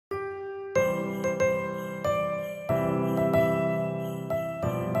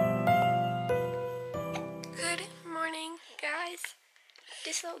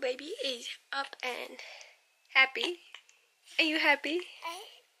This little baby is up and happy. Are you happy?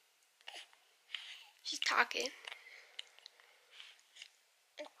 She's talking.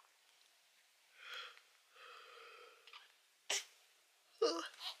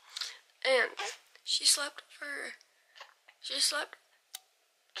 And she slept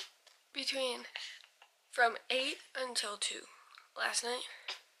from 8 until 2 last night.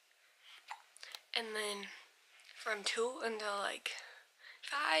 And then from 2 until like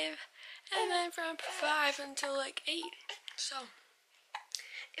 5. And then from 5 until like 8. So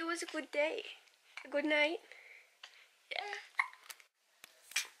it was a good day. A good night. Yeah.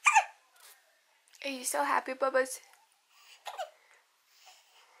 Are you so happy, Bubba's?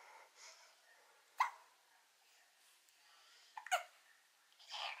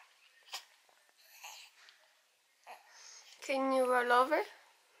 Can you roll over?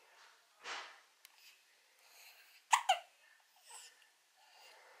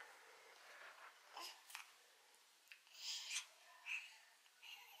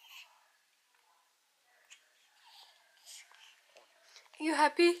 Are you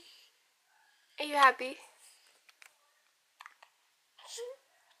happy? Are you happy?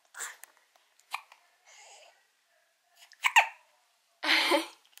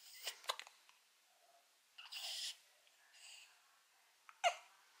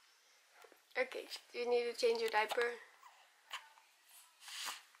 Okay, do you need to change your diaper?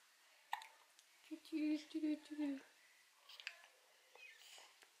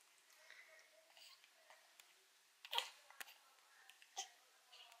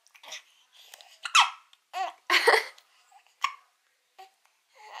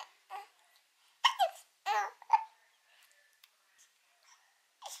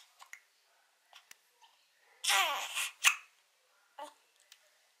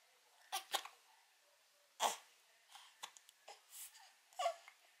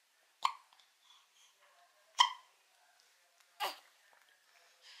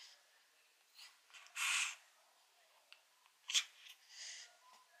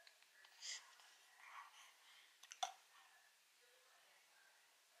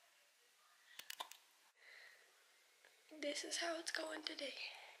 This is how it's going today.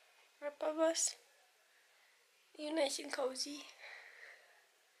 Right, Bubba's? You nice and cozy.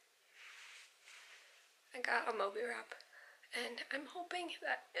 I got a Moby wrap, and I'm hoping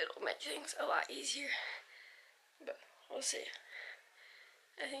that it'll make things a lot easier. But we'll see.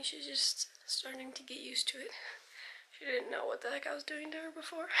 I think she's just starting to get used to it. She didn't know what the heck I was doing to her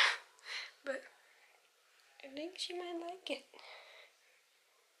before, but I think she might like it.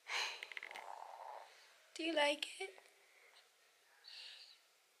 Do you like it?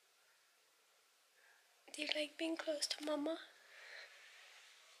 Do you like being close to Mama?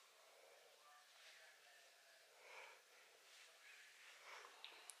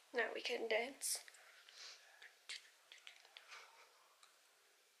 Now we can dance.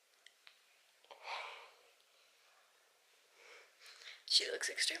 She looks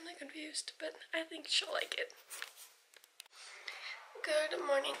extremely confused, but I think she'll like it. Good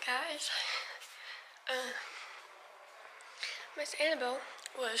morning, guys. Miss Annabelle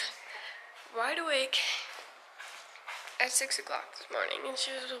was wide awake at 6 o'clock this morning, and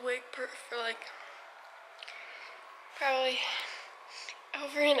she was awake for like probably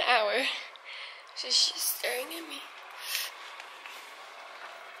over an hour. So she's staring at me.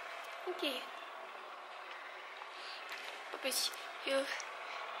 Okay. But you have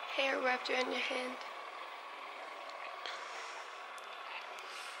hair wrapped around your hand.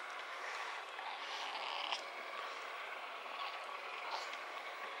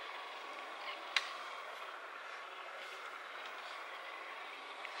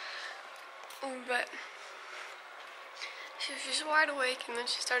 But she was just wide awake, and then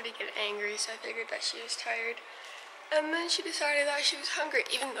she started to get angry, so I figured that she was tired. And then she decided that she was hungry,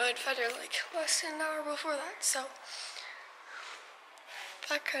 even though I'd fed her like less than an hour before that, so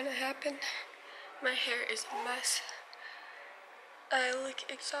that kind of happened. My hair is a mess. I look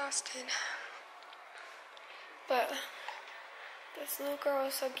exhausted. But this little girl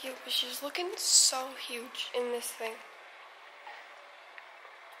is so cute, but she's looking so huge in this thing.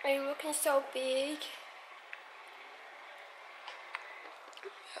 Are you looking so big?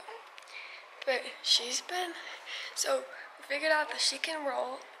 But she's been, so we figured out that she can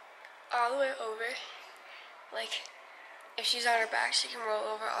roll all the way over. Like, if she's on her back, she can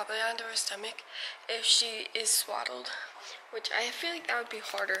roll over all the way onto her stomach. If she is swaddled, which I feel like that would be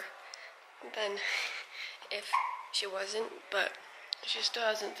harder than if she wasn't, but she still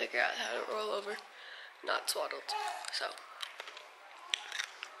hasn't figured out how to roll over not swaddled. So,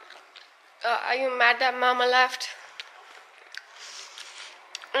 are you mad that Mama left?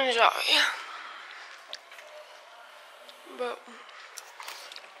 I'm sorry. But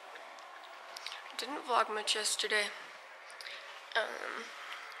I didn't vlog much yesterday. I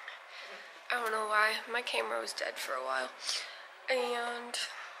don't know why. My camera was dead for a while. And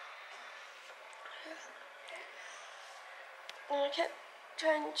I kept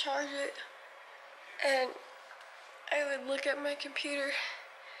trying to charge it. And I would look at my computer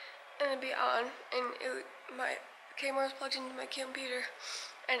and it'd be on. And my camera was plugged into my computer.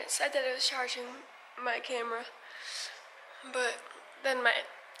 And it said that it was charging my camera. But then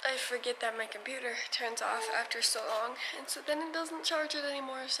I forget that my computer turns off after so long, and so then it doesn't charge it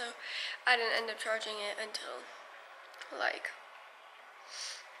anymore, so I didn't end up charging it until like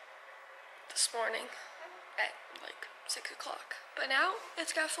this morning at like 6 o'clock. But now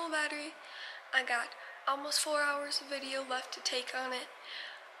it's got full battery. I got almost 4 hours of video left to take on it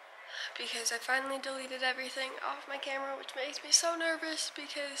because I finally deleted everything off my camera, which makes me so nervous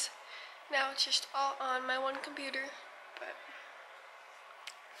because now it's just all on my one computer. But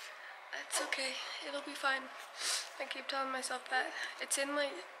that's okay, it'll be fine. I keep telling myself that. It's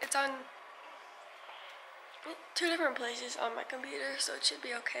on 2 different places on my computer, so it should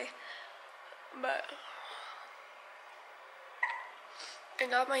be okay. But,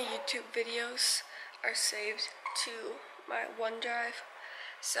 and all my YouTube videos are saved to my OneDrive,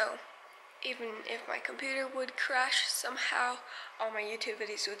 so even if my computer would crash somehow, all my YouTube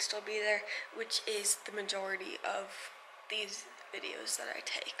videos would still be there, which is the majority of these videos that I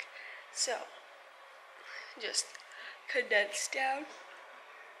take. So, just condensed down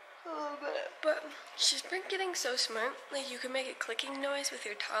a little bit. But she's been getting so smart. Like, you can make a clicking noise with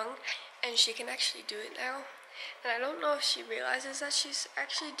your tongue, and she can actually do it now. And I don't know if she realizes that she's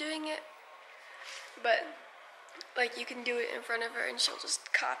actually doing it, but like, you can do it in front of her and she'll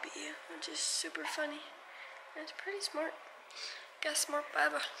just copy you, which is super funny. And it's pretty smart. Guess smart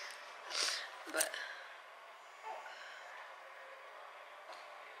baba. But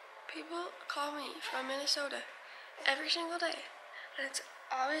people call me from Minnesota every single day, and it's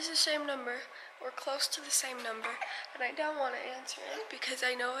always the same number or close to the same number, and I don't want to answer it because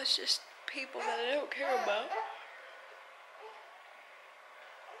I know it's just people that I don't care about.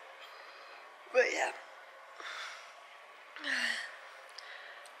 But yeah.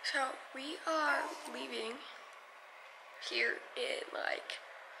 So we are leaving here in like,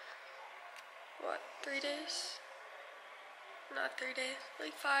 what, 3 days? Not 3 days,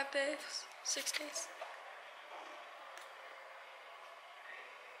 like 5 days, 6 days.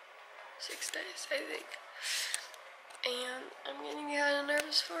 6 days, I think. And I'm getting kind of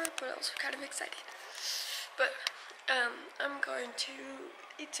nervous for it, but also kind of excited. But I'm going to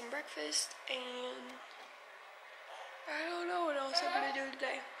eat some breakfast, and I don't know what else I'm going to do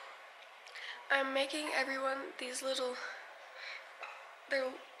today. I'm making everyone these little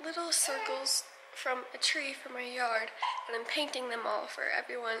circles from a tree from my yard, and I'm painting them all for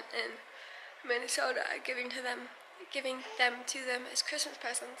everyone in Minnesota, giving them to them as Christmas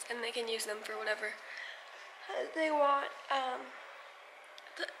presents, and they can use them for whatever they want.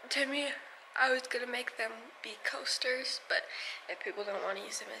 To me, I was gonna make them be coasters, but if people don't want to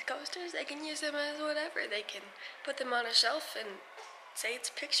use them as coasters, they can use them as whatever. They can put them on a shelf and say it's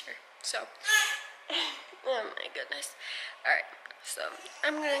a picture. So, oh my goodness. Alright, so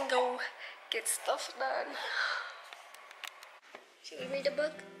I'm gonna go get stuff done. Should we read a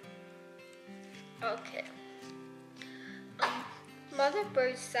book? Okay. Mother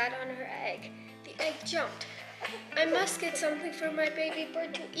bird sat on her egg. The egg jumped. I must get something for my baby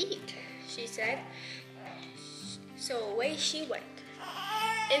bird to eat, she said. So away she went.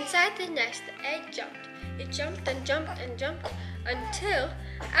 Inside the nest, the egg jumped. It jumped and jumped and jumped until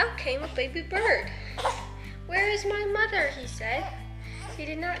out came a baby bird. Where is my mother? He said. He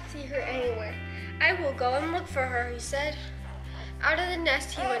did not see her anywhere. I will go and look for her, he said. Out of the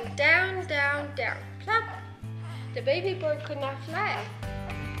nest he went down, down, down. Plop! The baby bird could not fly,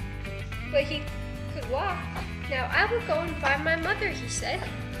 but he could walk. Now I will go and find my mother, he said.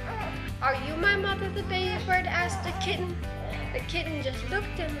 Are you my mother? The baby bird asked the kitten. The kitten just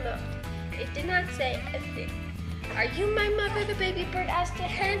looked and looked. It did not say a thing. Are you my mother? The baby bird asked the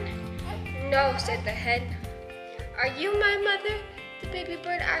hen. No, said the hen. Are you my mother? The baby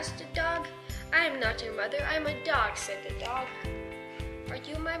bird asked the dog. I am not your mother, I am a dog, said the dog. Are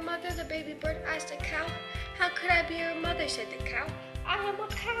you my mother? The baby bird asked the cow. How could I be your mother, said the cow. I am a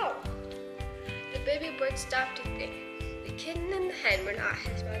cow. The baby bird stopped to think. The kitten and the hen were not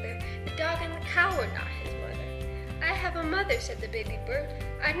his mother. The dog and the cow were not his mother. I have a mother, said the baby bird.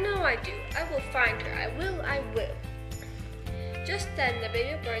 I know I do. I will find her. I will, I will. Just then the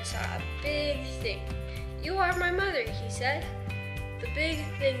baby bird saw a big thing. You are my mother, he said. The big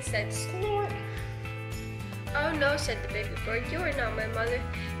thing said, snort. Oh no, said the baby bird, you are not my mother.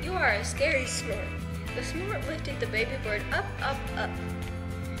 You are a scary snort. The snort lifted the baby bird up, up, up.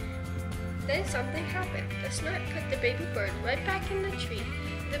 Then something happened. The snort put the baby bird right back in the tree.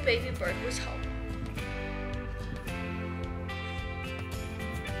 The baby bird was home.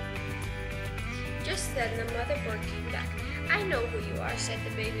 Just then the mother bird came back. I know who you are, said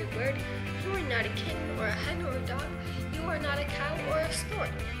the baby bird. You are not a kitten or a hen or a dog. You are not a cow or a snort.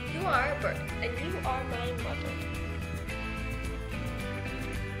 You are a bird, and you are my mother.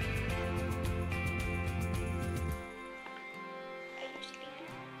 Are you sleeping?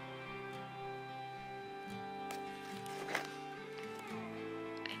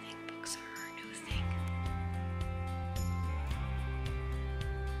 I think books are our new thing.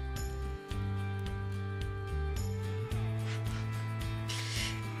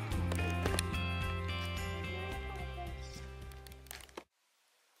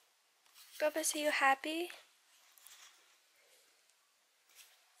 Bubba's, are you happy?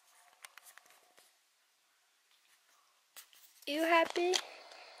 You happy?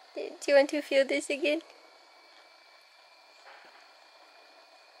 Do you want to feel this again?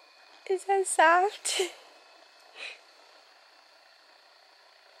 Is that soft?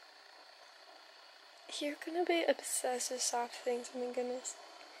 You're gonna be obsessed with soft things, oh my goodness.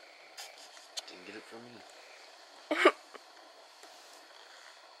 Didn't get it from me.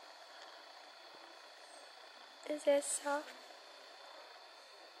 Is that soft?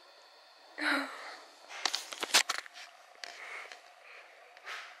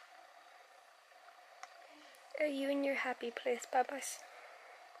 Are you in your happy place, Bubba's?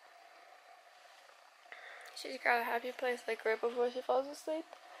 She's got a happy place like right before she falls asleep.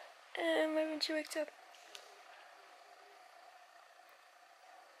 And right when she wakes up.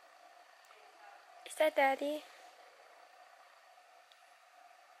 Is that Daddy?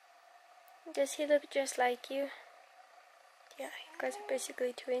 Does he look just like you? Yeah, you guys are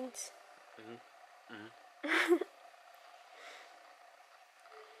basically twins.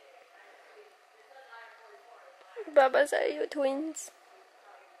 Bubba's, are you twins?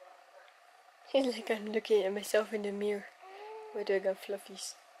 He's like, I'm looking at myself in the mirror. Where do I got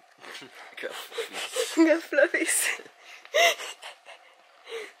fluffies? Got fluffies. Got fluffies.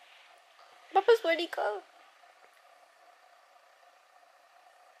 Bubba's, where'd he go?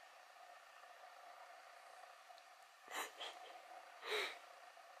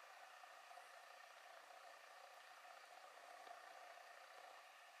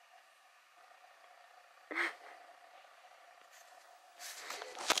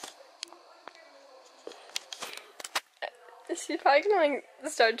 She's probably going to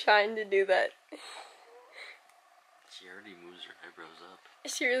start trying to do that. She already moves her eyebrows up.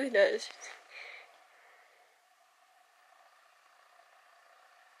 She really does.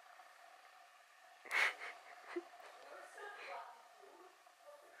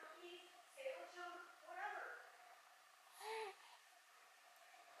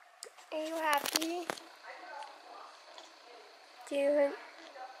 Are you happy? Do you want